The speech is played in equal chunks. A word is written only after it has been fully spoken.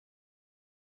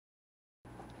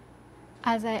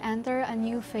As I enter a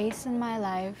new phase in my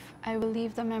life, I will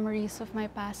leave the memories of my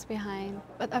past behind,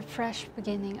 but a fresh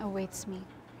beginning awaits me.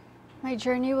 My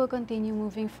journey will continue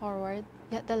moving forward,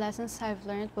 yet the lessons I've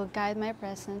learned will guide my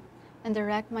present and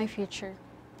direct my future.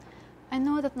 I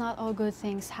know that not all good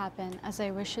things happen as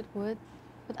I wish it would,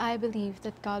 but I believe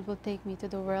that God will take me to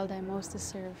the world I most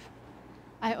deserve.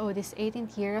 I owe this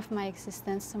 18th year of my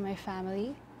existence to my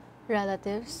family,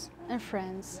 relatives, and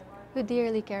friends who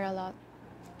dearly care a lot.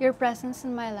 Your presence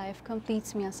in my life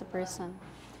completes me as a person.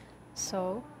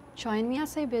 So, join me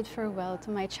as I bid farewell to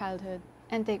my childhood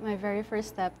and take my very first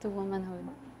step to womanhood.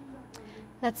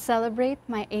 Let's celebrate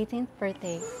my 18th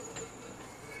birthday.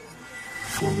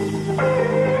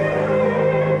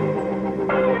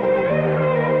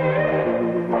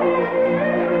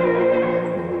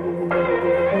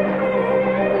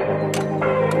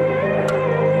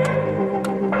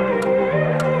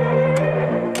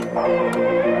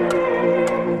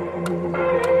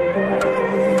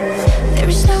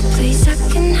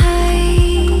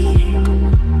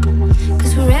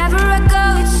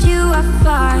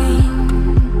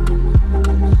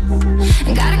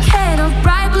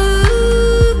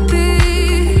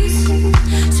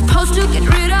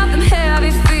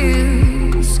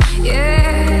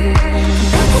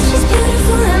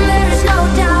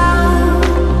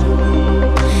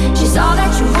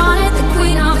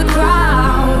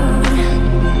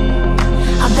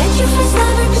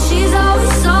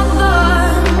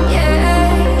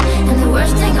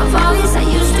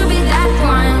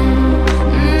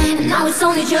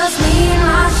 Just me and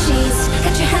my sheets.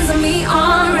 Got your hands on me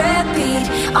on repeat.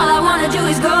 All I wanna do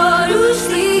is go to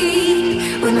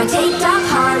sleep with my taped up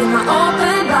heart and my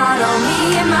open bottle.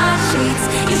 Me and my sheets.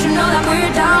 You should know that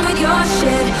we're down with your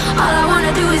shit. All I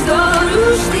wanna do is go to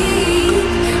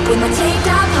sleep with my taped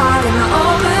up heart and my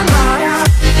open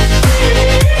bottle.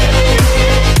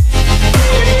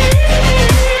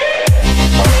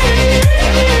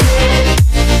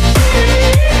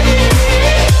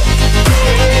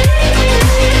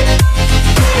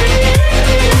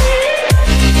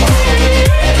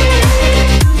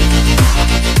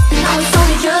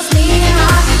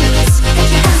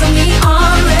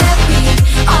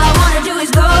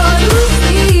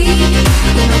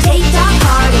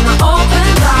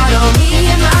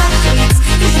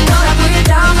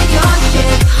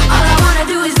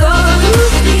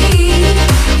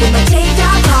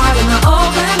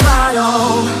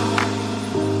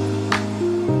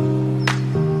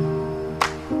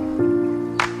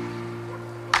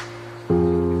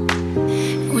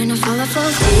 When I fall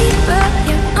asleep